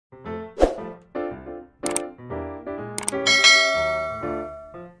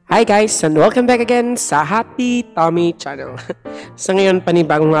Hi guys, and welcome back again sa Happy Tummy Channel. Sa ngayon,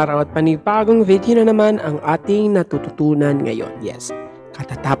 panibagong araw at panibagong video na naman ang ating natututunan ngayon. Yes,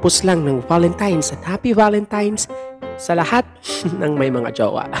 katatapos lang ng Valentine's at Happy Valentine's sa lahat ng may mga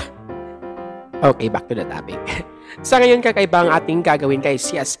jowa. Okay, back to the topic. Sa ngayon, kakaiba ang ating gagawin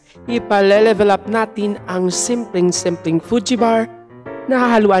guys. Yes, ipale-level up natin ang simpleng-simpleng Fudgee Bar na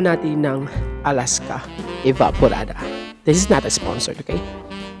hahaluan natin ng Alaska Evaporada. This is not a sponsor, okay?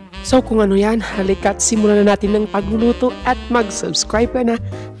 So kung ano yan, halika't simulan na natin ng pagluluto at mag-subscribe ka na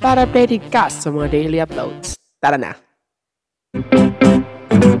para updated ka sa mga daily uploads. Tara na!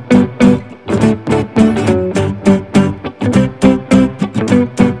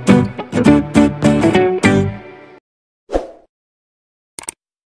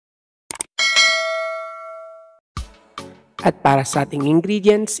 At para sa ating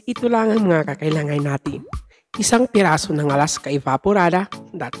ingredients, ito lang ang mga kakailangan natin. Isang piraso ng Alaska Evaporada,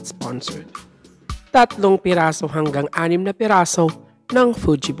 that's sponsored. 3 piraso hanggang 6 na piraso ng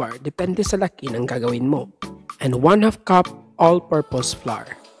Fudgee Bar, depende sa laki ng gagawin mo. And 1/2 cup all-purpose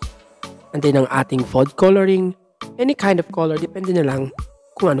flour. And then ang ating food coloring, any kind of color, depende na lang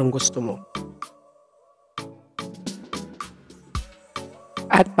kung anong gusto mo.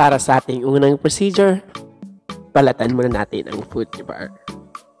 At para sa ating unang procedure, balatan muna natin ang Fudgee Bar.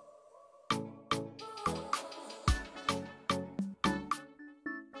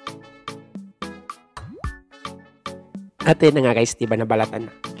 At yun na nga guys, diba nabalatan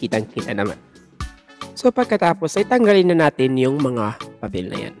na? Kitang-kita naman. So pagkatapos ay tanggalin na natin yung mga papel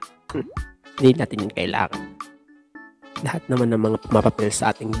na yan. Hindi natin yung kailangan. Lahat naman ng mga mapapel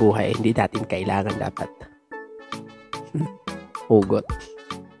sa ating buhay, hindi natin kailangan dapat. Hugot.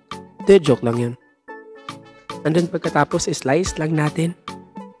 Ito, joke lang yun. And then pagkatapos, slice lang natin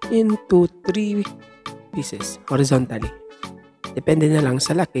into 3 pieces horizontally. Depende na lang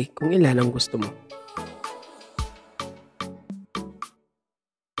sa laki kung ilan ang gusto mo.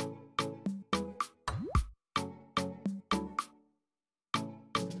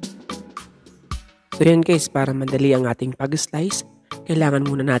 So yan guys, para madali ang ating pag-slice, kailangan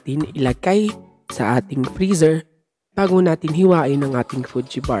muna natin ilagay sa ating freezer bago natin hiwain ang ating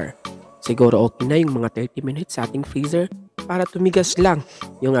Fudgee Bar. Siguro okay na yung mga 30 minutes sa ating freezer para tumigas lang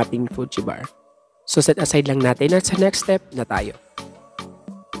yung ating Fudgee Bar. So set aside lang natin at sa next step na tayo.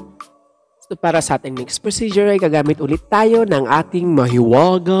 So para sa ating next procedure ay gagamit ulit tayo ng ating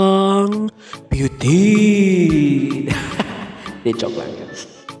mahiwagang beauty. Di joke lang yan.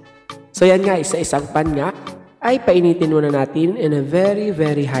 So yan nga, isa-isang pan nga ay painitin muna natin in a very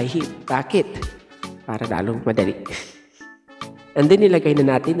high heat. Bakit? Para lalong madali. And then ilagay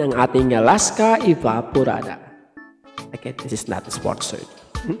na natin ang ating Alaska Evaporada. Again, this is not sponsored.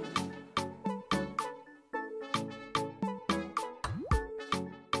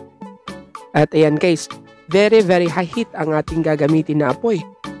 At ayan guys, very high heat ang ating gagamitin na apoy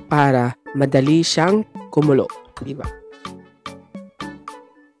para madali siyang kumulo. Diba?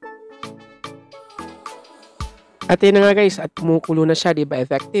 At yun na nga guys, at kumukulo na siya, diba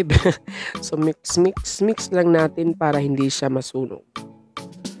effective? So mix lang natin para hindi siya masunog.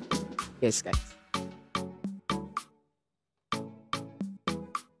 Yes guys.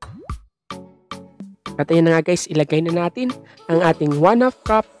 At yun na nga guys, ilagay na natin ang ating 1/2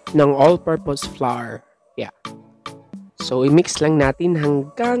 cup ng all-purpose flour. Yeah. So i-mix lang natin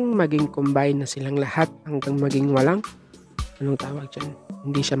hanggang maging combine na silang lahat, hanggang maging walang, anong tawag dyan?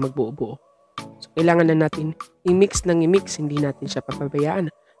 Hindi siya magbuo-buo. So, kailangan na natin i-mix ng i-mix, hindi natin siya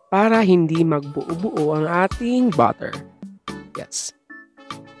papabayaan para hindi magbuo-buo ang ating butter. Yes.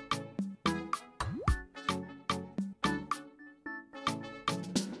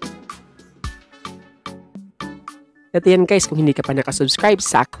 At yan guys, kung hindi ka pa nakasubscribe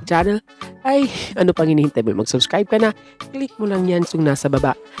sa aking channel, ay ano pang hinihintay mo? Mag-subscribe ka na, click mo lang yan yung nasa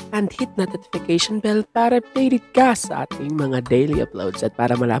baba and hit na notification bell para updated ka sa ating mga daily uploads at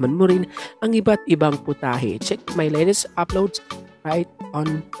para malaman mo rin ang iba't ibang putahe. Check my latest uploads right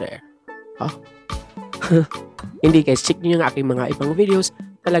on there. Oh. Hindi guys, check nyo yung aking mga ibang videos.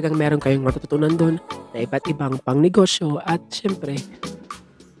 Talagang meron kayong matututunan doon na iba't ibang pang negosyo at syempre,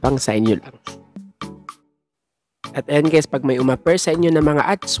 pang sa inyo lang. At ayan guys, pag may umaper sa inyo ng mga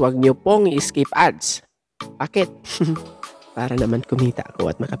ads, huwag nyo pong i-skip ads. Bakit? Para naman kumita ako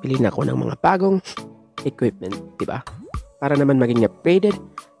at makapili na ako ng mga bagong equipment, diba? Para naman maging upgraded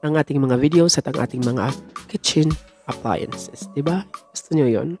ang ating mga videos at ang ating mga kitchen appliances, diba? Gusto nyo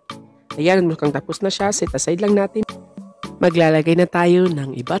yun? Ayan, mukhang tapos na siya. Set aside lang natin. Maglalagay na tayo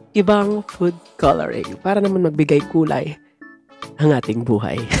ng iba't ibang food coloring para naman magbigay kulay ang ating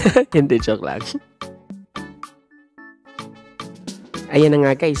buhay. Hindi, joke lang. ayan na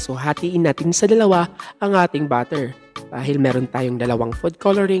nga guys. So, hatiin natin sa dalawa ang ating butter. Dahil meron tayong dalawang food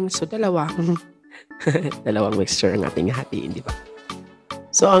coloring, so dalawang mixture ang ating hatiin, di ba?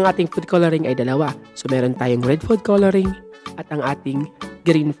 So, ang ating food coloring ay dalawa. So, meron tayong red food coloring at ang ating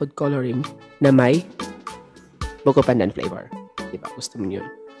green food coloring na may buko pandan flavor. Di ba? Gusto mo yun.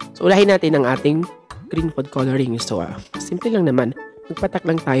 So, ulahin natin ang ating green food coloring. So, simple lang naman. Magpatak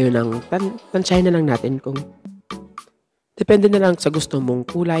lang tayo ng tansyahin na lang natin kung depende na lang sa gusto mong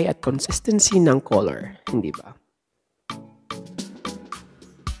kulay at consistency ng color. Hindi ba?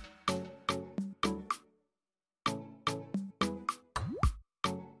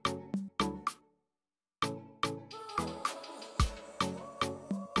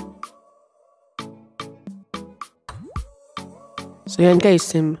 So yan guys,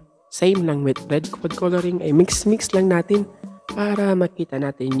 same lang with red food coloring ay mix lang natin para makita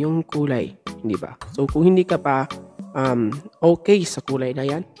natin yung kulay, hindi ba? So kung hindi ka pa okay sa kulay na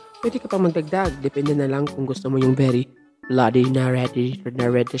yan, pwede ka pa magdagdag. Depende na lang kung gusto mo yung very bloody na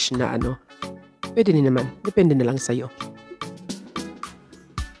reddish na ano. Pwede din naman, depende na lang sa'yo.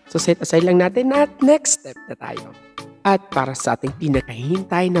 So set aside lang natin at next step na tayo. At para sa ating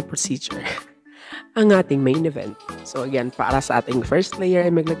pinakahihintay na procedure, ang ating main event. So again, para sa ating first layer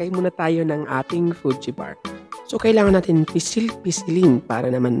ay maglagay muna tayo ng ating Fudgee Bar. So kailangan natin pisil-pisilin para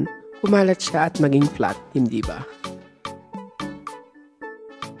naman kumalat siya at maging flat, hindi ba?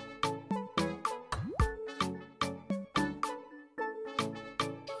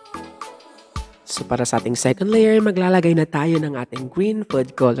 So para sa ating second layer, maglalagay na tayo ng ating green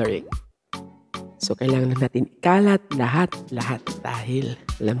food coloring. So kailangan natin ikalat lahat dahil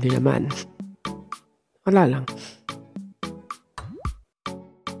alam niyo naman, wala lang.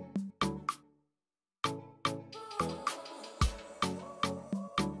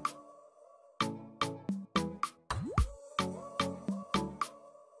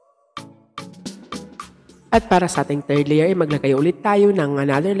 At para sa ating third layer, maglagay ulit tayo ng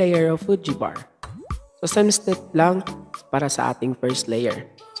another layer of Fudgee Bar. So same step lang para sa ating first layer.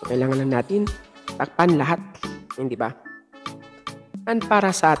 So kailangan lang natin takpan lahat, hindi ba? And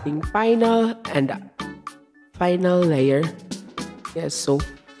para sa ating final layer, yes, so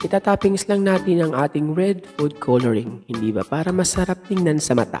itatoppings lang natin ang ating red food coloring, hindi ba? Para masarap tingnan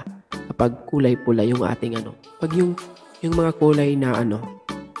sa mata kapag kulay pula yung ating ano. Pag yung mga kulay na ano,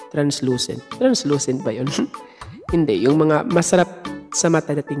 translucent ba yun? Hindi, yung mga masarap sa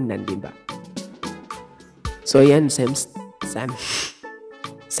mata na tingnan, di ba? So yan, same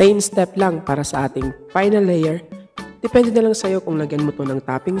step lang para sa ating final layer. Depende na lang sa'yo kung lagyan mo to ng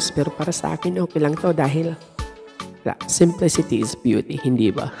toppings, pero para sa akin okay lang to dahil simplicity is beauty,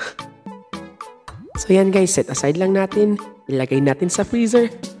 hindi ba? So yan guys, set aside lang natin, ilagay natin sa freezer,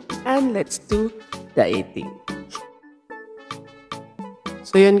 and let's do the eating.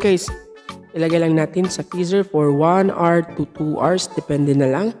 So yan guys, ilagay lang natin sa freezer for 1 hour to 2 hours, depende na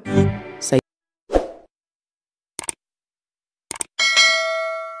lang sa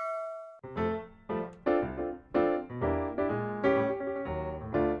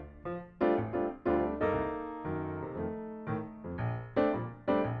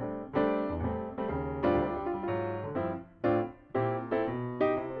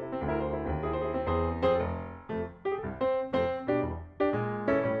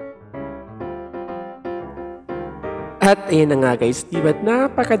At ayan na nga guys, diba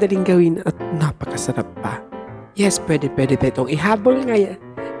napakadaling gawin at napakasarap pa. Yes, pwede pa itong ihabol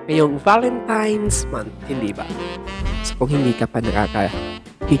ngayong Valentine's month, hindi ba? So kung hindi ka pa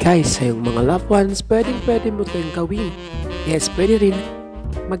nakakabigay sa iyong mga loved ones, pwede mo itong gawin. Yes, pwede rin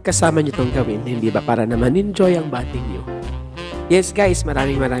magkasama nyo itong gawin, hindi ba? Para naman enjoy ang bonding nyo. Yes guys,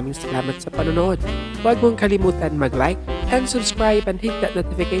 maraming salamat sa panonood. Huwag mong kalimutan mag-like and subscribe and hit that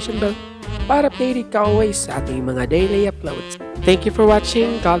notification bell para updated ka always sa ating mga daily uploads. Thank you for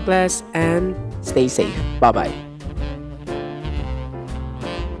watching. God bless and stay safe. Bye-bye.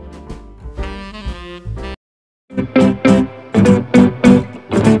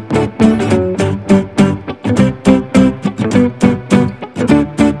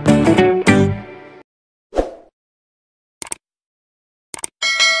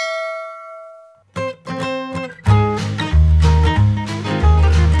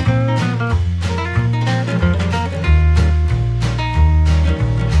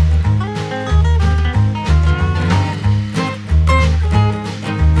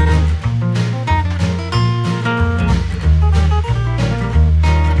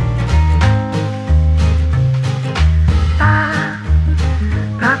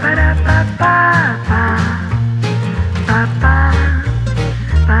 Ba ba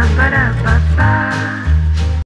ba ba ba ba.